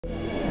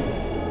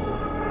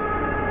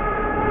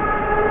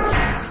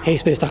Hey,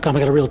 Space.com, I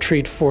got a real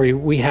treat for you.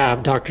 We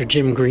have Dr.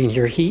 Jim Green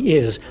here. He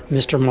is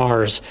Mr.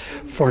 Mars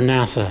for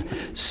NASA.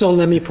 So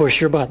let me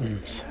push your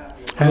buttons.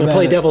 I'm going to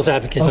play devil's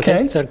advocate.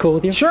 Okay. Is that cool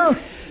with you? Sure.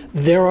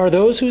 There are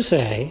those who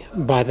say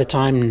by the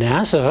time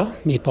NASA,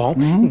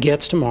 Meatball,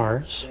 gets to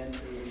Mars,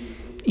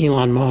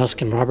 Elon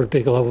Musk and Robert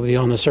Bigelow will be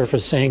on the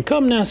surface saying,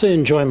 "Come, NASA,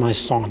 enjoy my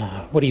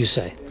sauna." What do you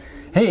say?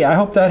 Hey, I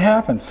hope that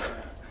happens.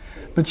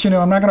 But,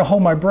 I'm not going to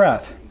hold my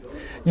breath.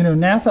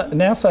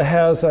 NASA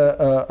has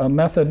a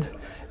method.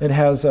 It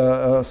has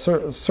a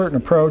certain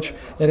approach.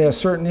 It has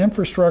certain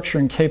infrastructure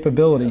and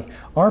capability.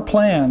 Our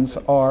plans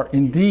are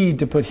indeed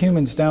to put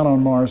humans down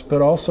on Mars, but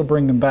also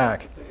bring them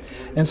back.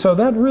 And so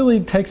that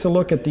really takes a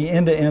look at the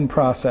end-to-end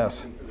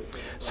process.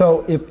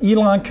 So if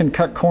Elon can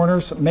cut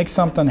corners, make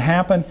something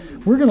happen,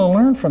 we're going to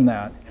learn from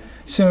that.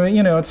 So,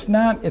 it's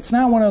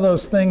not one of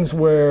those things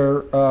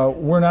where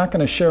we're not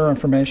going to share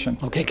information.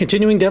 Okay,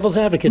 continuing devil's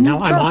advocate.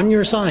 Now, sure. I'm on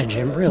your side,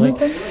 Jim, really.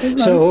 Okay.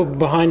 So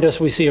behind us,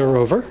 we see a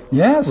rover.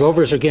 Yes.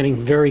 Rovers are getting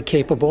very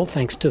capable,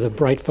 thanks to the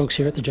bright folks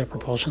here at the Jet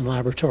Propulsion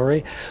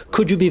Laboratory.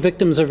 Could you be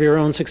victims of your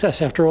own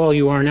success? After all,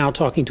 you are now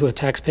talking to a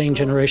tax-paying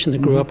generation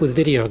that grew up with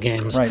video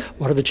games. Right.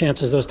 What are the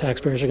chances those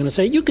taxpayers are going to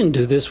say, you can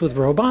do this with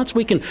robots?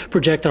 We can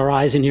project our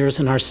eyes and ears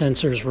and our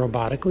sensors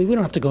robotically. We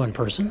don't have to go in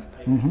person.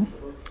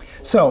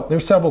 So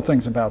there's several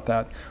things about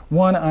that.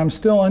 One, I'm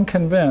still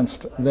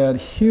unconvinced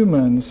that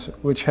humans,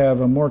 which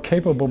have a more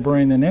capable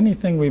brain than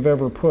anything we've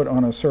ever put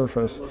on a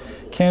surface,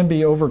 can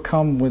be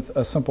overcome with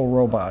a simple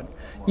robot,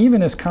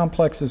 even as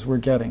complex as we're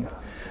getting.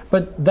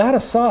 But that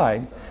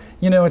aside,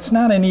 it's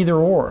not an either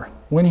or.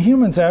 When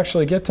humans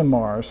actually get to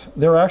Mars,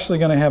 they're actually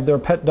going to have their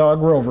pet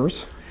dog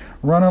rovers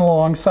running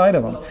alongside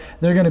of them.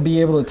 They're going to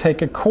be able to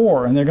take a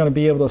core and they're going to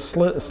be able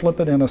to slip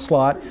it in a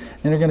slot,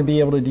 and they're going to be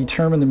able to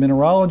determine the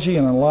mineralogy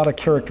and a lot of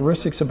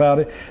characteristics about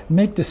it,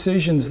 make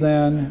decisions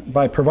then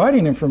by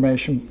providing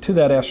information to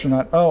that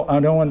astronaut. Oh,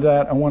 I don't want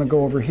that, I want to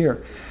go over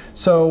here.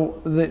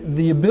 So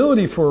the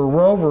ability for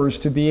rovers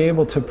to be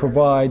able to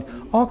provide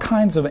all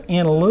kinds of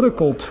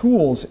analytical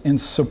tools in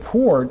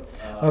support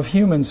of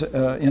humans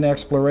in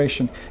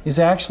exploration is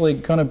actually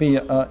going to be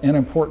an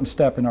important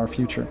step in our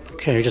future.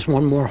 Okay, just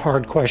one more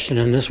hard question,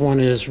 and this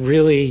one is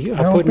really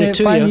putting it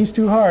to you. Don't find these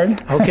too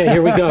hard. Okay,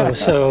 here we go.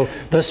 So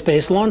the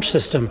Space Launch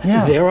System.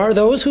 Yeah. There are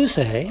those who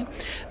say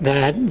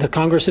that the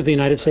Congress of the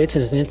United States,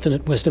 in its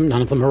infinite wisdom,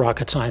 none of them are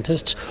rocket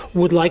scientists,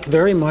 would like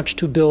very much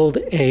to build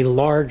a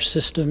large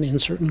system in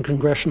certain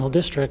congressional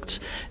districts,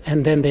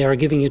 and then they are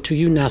giving it to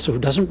you, NASA, who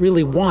doesn't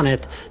really want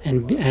it,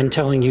 and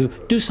telling you,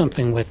 do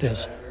something with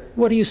this.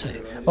 What do you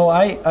say? Oh,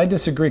 I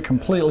disagree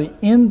completely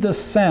in the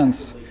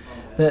sense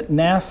that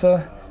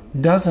NASA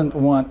doesn't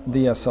want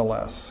the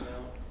SLS.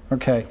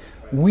 Okay,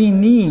 we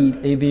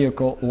need a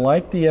vehicle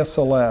like the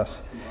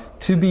SLS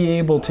to be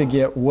able to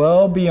get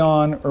well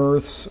beyond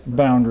Earth's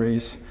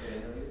boundaries,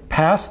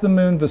 past the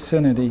moon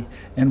vicinity,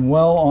 and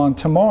well on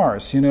to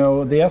Mars. The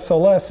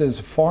SLS is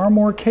far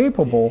more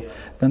capable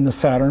than the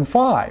Saturn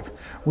V,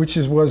 which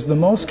was the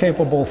most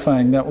capable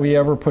thing that we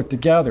ever put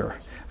together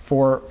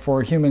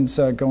for humans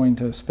going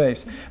to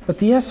space. But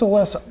the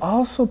SLS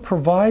also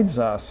provides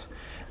us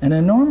an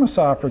enormous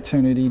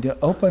opportunity to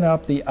open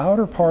up the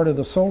outer part of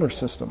the solar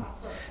system.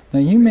 Now,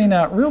 you may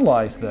not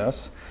realize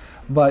this,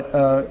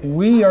 but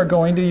we are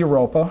going to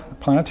Europa.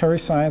 Planetary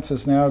Science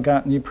has now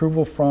gotten the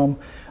approval from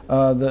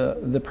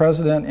the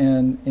President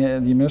and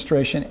the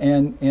administration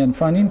and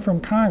funding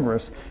from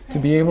Congress to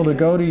be able to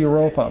go to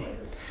Europa.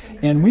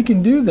 And we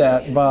can do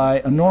that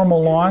by a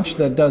normal launch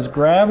that does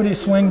gravity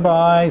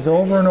swing-bys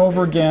over and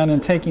over again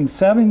and taking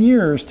 7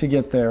 years to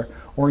get there,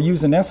 or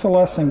use an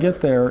SLS and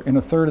get there in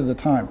a third of the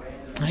time.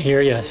 I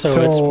hear you.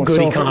 So it's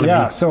good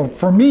economy. So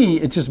for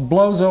me, it just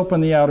blows open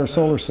the outer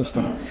solar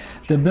system.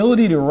 The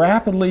ability to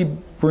rapidly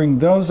bring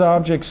those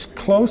objects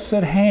close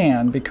at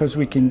hand, because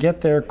we can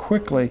get there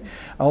quickly,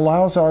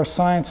 allows our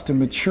science to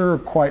mature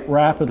quite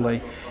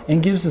rapidly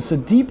and gives us a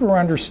deeper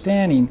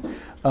understanding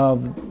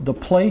of the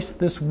place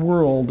this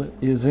world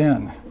is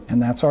in,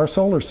 and that's our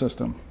solar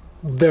system.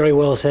 Very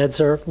well said,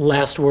 sir.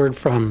 Last word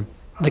from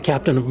the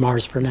captain of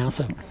Mars for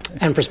NASA.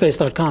 And for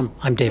Space.com,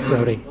 I'm Dave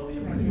Brody.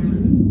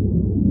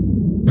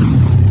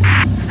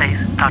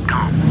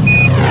 Space.com.